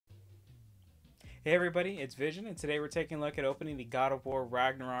Hey everybody, it's Vision, and today we're taking a look at opening the God of War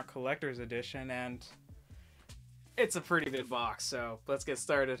Ragnarok Collectors Edition, and it's a pretty big box, so let's get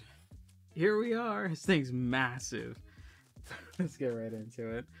started. Here we are. This thing's massive. Let's get right into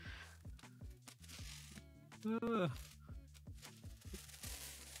it.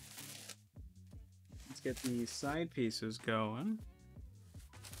 Let's get the side pieces going.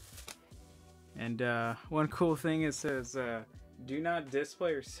 And one cool thing is it says, do not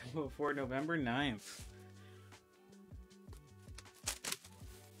display your symbol before November 9th.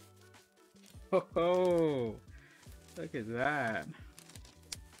 Oh, look at that.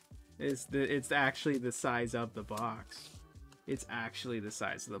 It's actually the size of the box. It's actually the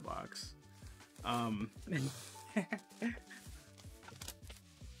size of the box. Alright,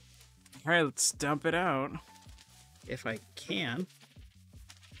 let's dump it out. If I can.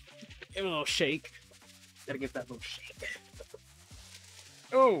 Give it a little shake. Gotta give that little shake.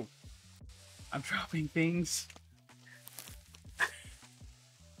 Oh! I'm dropping things.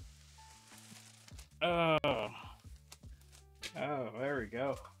 Oh. Oh, there we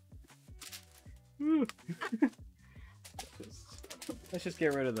go. Let's just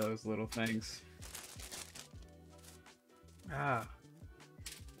get rid of those little things. Ah.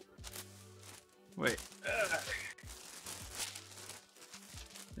 Wait.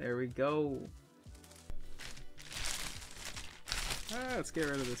 There we go. Let's get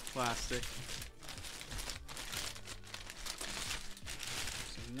rid of this plastic.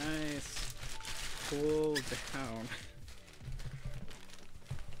 So nice. Pull down.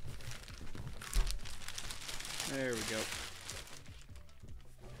 There we go.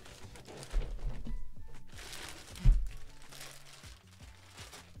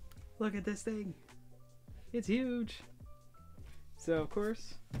 Look at this thing. It's huge. So, of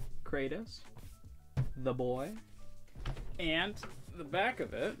course, Kratos, the boy, and the back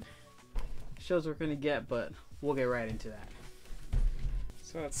of it shows what we're going to get, but we'll get right into that.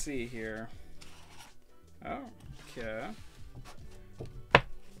 So, let's see here. Oh, okay.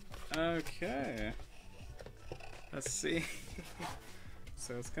 Okay. Let's see.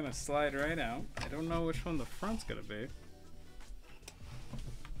 So, it's going to slide right out. I don't know which one the front's going to be.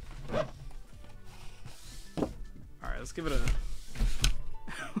 Alright, let's give it a...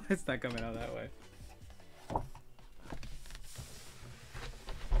 It's not coming out that way.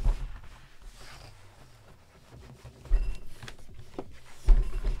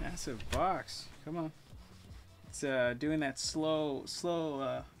 Massive box. Come on. It's doing that slow,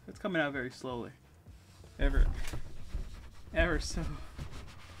 it's coming out very slowly. Ever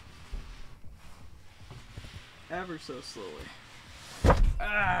so slowly.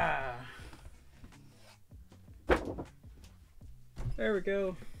 Ah! There we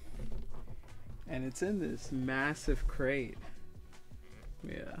go. And it's in this massive crate.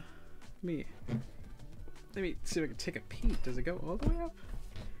 Yeah. Let me see if I can take a peek. Does it go all the way up?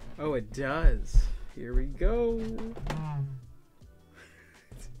 Oh, it does. Here we go.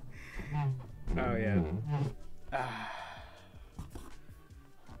 Oh, yeah. Ah.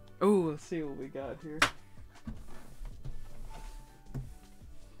 Oh, let's see what we got here.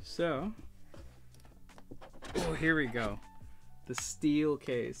 So. Oh, here we go. The steel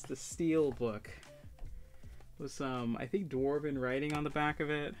case, the steel book, with some, I think, dwarven writing on the back of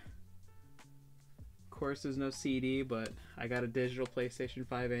it. Of course, there's no CD, but I got a digital PlayStation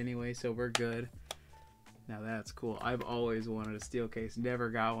 5 anyway, so we're good. Now that's cool. I've always wanted a steel case, never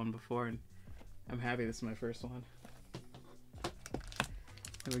got one before, and I'm happy this is my first one.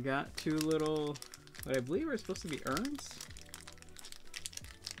 And we got two little, what I believe are supposed to be urns.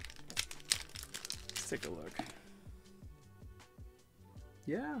 Let's take a look.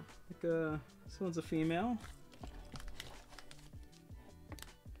 Yeah, like this one's a female.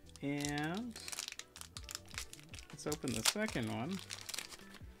 And let's open the second one.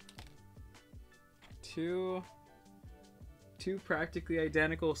 Two practically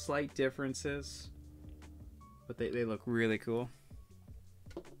identical, slight differences, but they look really cool.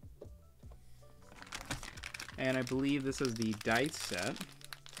 And I believe this is the dice set.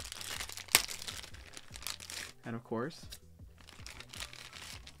 And of course,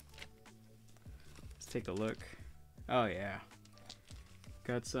 take a look. Oh yeah,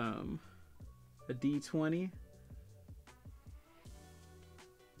 got a D20.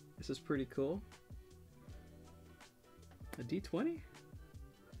 This is pretty cool. A D20?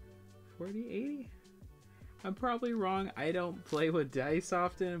 40, 80? I'm probably wrong. I don't play with dice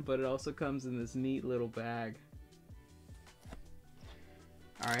often, but it also comes in this neat little bag.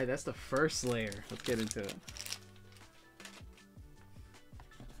 Alright, that's the first layer. Let's get into it.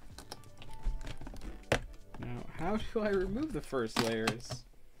 Now, how do I remove the first layers?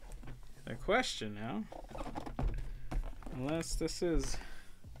 Of question now. Unless this is...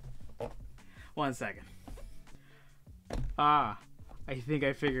 1 second. Ah, I think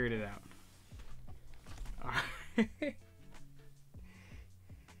I figured it out. Alright.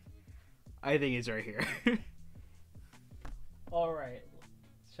 I think it's right here. Alright,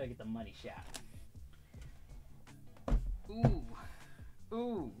 let's try to get the money shot. Ooh.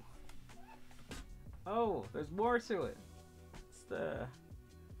 Ooh. Oh, there's more to it. It's the...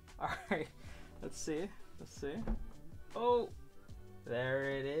 Alright, let's see. Let's see. Oh, there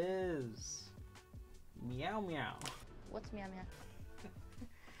it is. Meow meow. What's meow meow?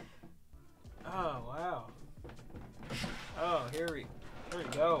 Oh, wow. Oh, here we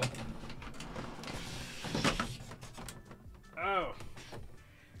go. Oh.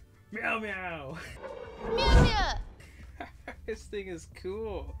 Meow meow. Meow meow. This thing is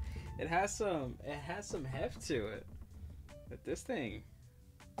cool. It has some heft to it. But this thing,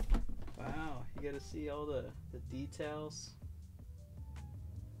 wow, you gotta see all the details.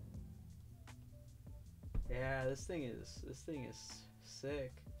 Yeah, this thing is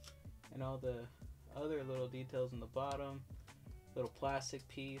sick. And all the other little details in the bottom. Little plastic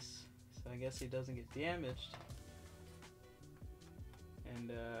piece. So I guess he doesn't get damaged.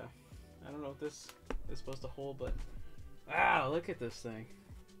 And I don't know if this is supposed to hold, but wow, look at this thing.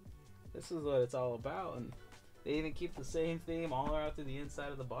 This is what it's all about, and they even keep the same theme all around through the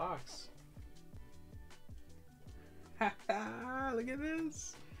inside of the box. Look at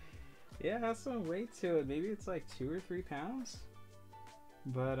this. Yeah, it has some weight to it. Maybe it's like 2 or 3 pounds.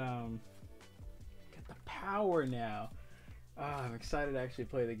 But got the power now. Oh, I'm excited to actually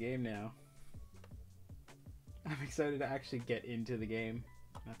play the game now. I'm excited to actually get into the game.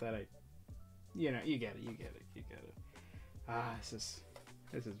 Not that I, you know, you get it. Ah, this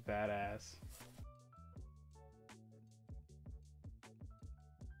is badass.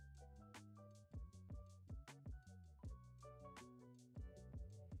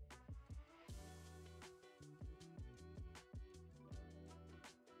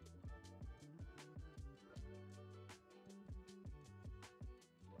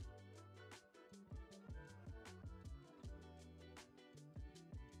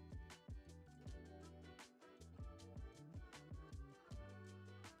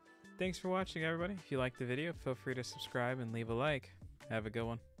 Thanks for watching, everybody. If you liked the video, feel free to subscribe and leave a like. Have a good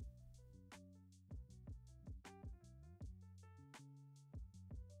one.